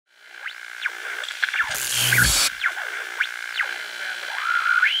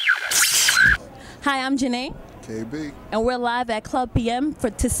Hi, I'm Janae. KB. And we're live at Club PM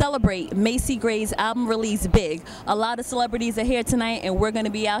to celebrate Macy Gray's album release Big. A lot of celebrities are here tonight, and we're going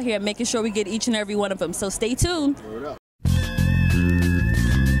to be out here making sure we get each and every one of them. So stay tuned. Word up.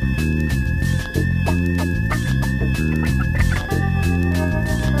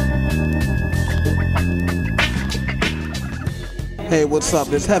 Hey, what's up?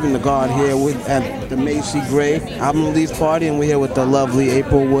 It's Heaven the God here at the Macy Gray album release party, and we're here with the lovely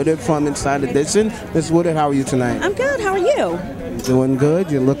April Woodard from Inside Edition. Miss Woodard, how are you tonight? I'm good. How are you? Doing good.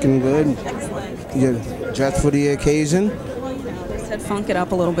 You're looking good. You're dressed for the occasion. I said funk it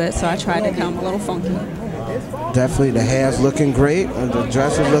up a little bit, so I tried to come a little funky. Definitely, the hair's looking great, and the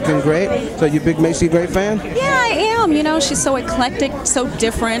dress is looking great. So, you a big Macy Gray fan? Yeah, I am. You know, she's so eclectic, so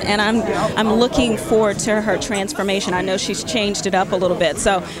different, and I'm looking forward to her transformation. I know she's changed it up a little bit,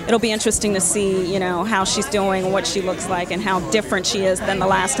 so it'll be interesting to see, you know, how she's doing, what she looks like, and how different she is than the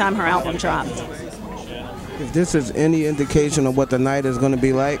last time her album dropped. If this is any indication of what the night is going to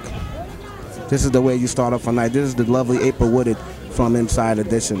be like, this is the way you start off a night. This is the lovely April Woodard from Inside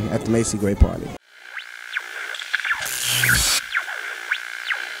Edition at the Macy Gray party.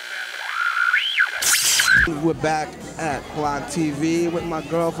 We're back at Blok-TV with my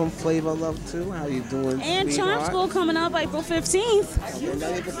girl from Flavor Love 2. How you doing, And Charm School coming up April 15th. And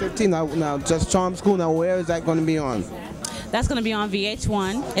April 15th. Now, just Charm School. Now, where is that going to be on? That's going to be on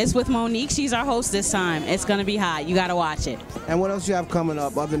VH1. It's with Monique. She's our host this time. It's going to be hot. You got to watch it. And what else you have coming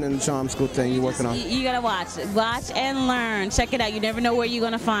up other than the Charm School thing you're working on? You got to watch it. Watch and learn. Check it out. You never know where you're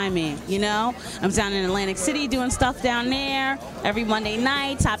going to find me, you know? I'm down in Atlantic City doing stuff down there every Monday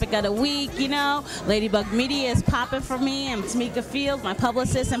night, topic of the week, you know? Ladybug Media is popping for me, and Tamika Fields, my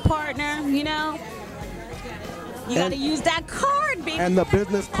publicist and partner, you know? You got to use that card, baby. And the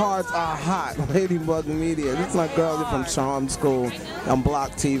business cards are hot. Ladybug Media. This is my girl from Charm School on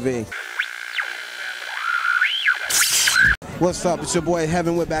Blok-TV. What's up? It's your boy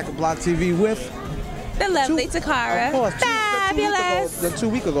Heaven. We're back at Blok-TV with the lovely Takara. Of course, Fabulous. The 2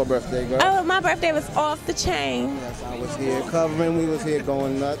 week ago birthday, girl. Oh, my birthday was off the chain. Yes, I was here covering. We was here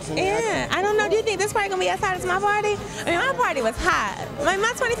going nuts. And yeah, I don't know. Do you think this party gonna be as hot as my party? I mean, my party was hot. My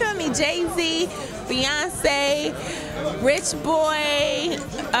 25th me, Jay-Z, Beyonce, Rich Boy,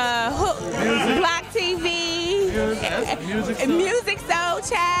 Blok-TV, Music Soul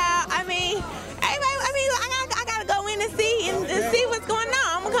Child. I mean, I gotta go in and see what's going on.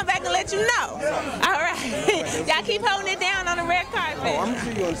 I'm gonna come back and let you know. All right, y'all keep holding it down on the red carpet. Oh, I'm gonna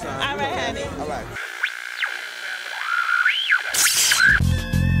see you inside. All right, honey. All right.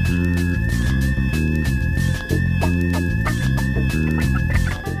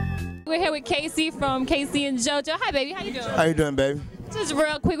 We're here with Casey from Casey and JoJo. Hi, baby. How you doing? How you doing, baby? Just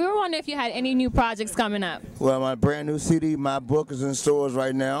real quick, we were wondering if you had any new projects coming up. Well, my brand new CD, my book is in stores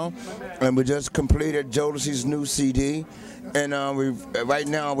right now, and we just completed Jodeci's new CD, and right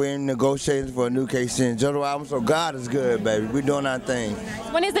now we're in negotiations for a new Casey and JoJo album. So God is good, baby. We're doing our thing.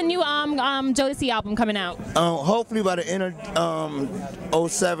 When is the new Jodeci album coming out? Hopefully by the end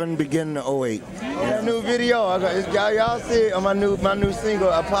of 07, beginning of 08. A new video. Y'all see it on my new single,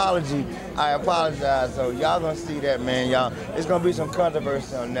 Apology. I apologize. So y'all gonna see that, man. Y'all, it's gonna be some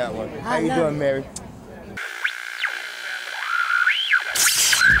controversy on that one. How you doing, Mary?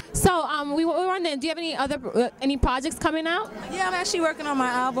 So we were wondering, do you have any projects coming out? Yeah, I'm actually working on my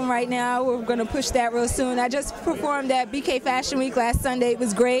album right now. We're going to push that real soon. I just performed at BK Fashion Week last Sunday. It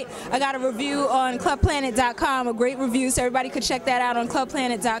was great. I got a review on clubplanet.com, a great review, so everybody could check that out on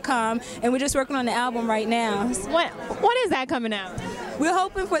clubplanet.com. And we're just working on the album right now. What is that coming out? We're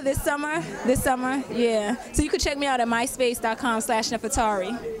hoping for this summer, yeah. So you can check me out at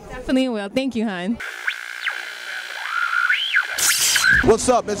myspace.com/Nefertari. Definitely will. Thank you, hon. What's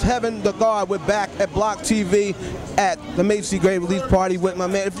up? It's Heaven the God. We're back at Blok-TV at the Macy Gray release party with my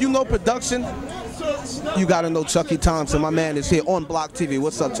man. If you know production, you gotta know Chucky Thompson. My man is here on Blok-TV.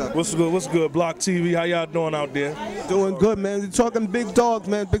 What's up, Chuck? What's good? What's good? Blok-TV. How y'all doing out there? Doing good, man. You're talking big dogs,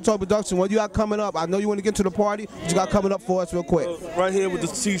 man. Big dog production. What you got coming up? I know you want to get to the party. What you got coming up for us, real quick? Right here with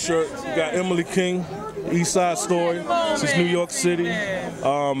this T-shirt, we got Emily King, East Side Story. She's New York City.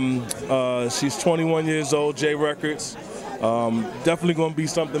 She's 21 years old. J Records. Definitely gonna be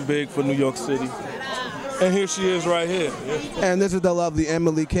something big for New York City. And here she is right here. And this is the lovely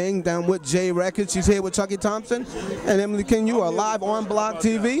Emily King down with J Records. She's here with Chucky Thompson. And Emily King, you are live on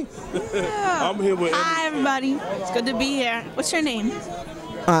Blok-TV. I'm here with Emily. Hi, everybody. It's good to be here. What's your name?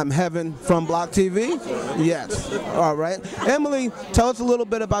 I'm Heaven from Blok-TV. Yes. All right. Emily, tell us a little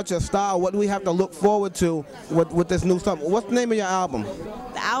bit about your style. What do we have to look forward to with this new stuff? What's the name of your album?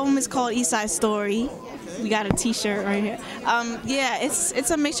 The album is called East Side Story. We got a T-shirt right here. Yeah,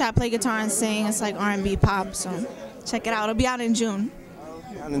 it's a mixture. I play guitar and sing. It's like R&B pop. So check it out. It'll be out in June.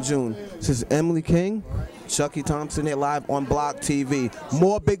 Out in June. This is Emily King, Chucky Thompson here live on Blok-TV.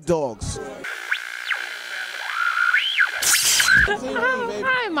 More big dogs.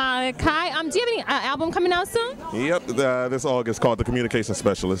 Hi, Monica. Do you have any album coming out soon? Yep, this August called The Communication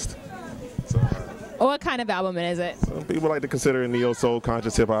Specialist. So, What kind of album is it? some people like to consider it neo soul,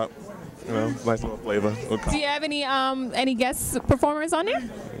 conscious hip hop. You know, nice little flavor. Do you have any guest performers on there?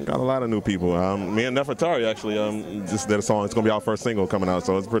 Got a lot of new people. Me and Nefertari actually just did a song. It's gonna be our first single coming out,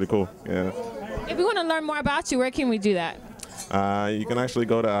 so it's pretty cool. Yeah. If we want to learn more about you, where can we do that? You can actually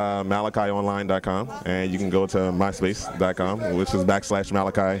go to MalachiOnline.com, and you can go to MySpace.com, which is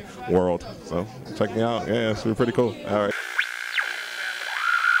 /Malachi World. So check me out. Yeah, it's pretty cool. All right.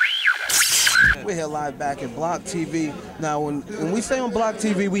 We're here live back at Blok-TV. Now, when we say on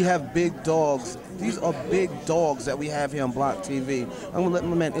Blok-TV, we have big dogs. These are big dogs that we have here on Blok-TV. I'm going to let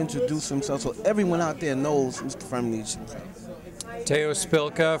my man introduce himself so everyone out there knows Mr. Firmenich. Teo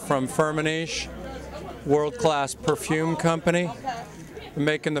Spilka from Firmenich, world-class perfume company,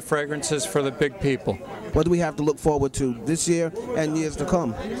 making the fragrances for the big people. What do we have to look forward to this year and years to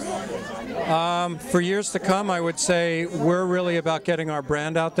come? For years to come, I would say we're really about getting our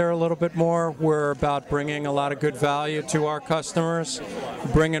brand out there a little bit more. We're about bringing a lot of good value to our customers,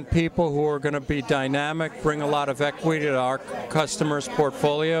 bringing people who are going to be dynamic, bring a lot of equity to our customers'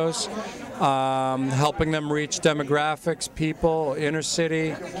 portfolios, helping them reach demographics, people, inner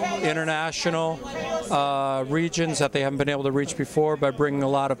city, international regions that they haven't been able to reach before by bringing a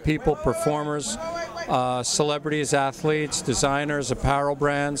lot of people, performers, celebrities, athletes, designers, apparel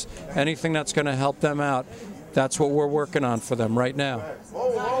brands, anything that's going to help them out. That's what we're working on for them right now.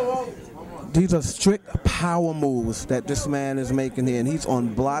 These are strict power moves that this man is making here, and he's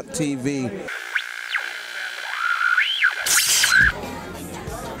on Blok-TV.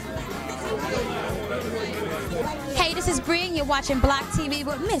 Hey, this is Bree, and you're watching Blok-TV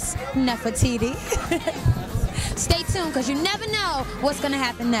with Miss Nefertiti. Stay tuned, because you never know what's going to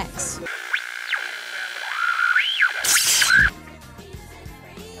happen next.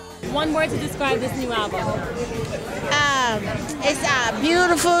 One word to describe this new album. It's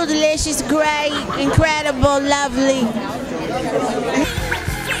beautiful, delicious, great, incredible, lovely.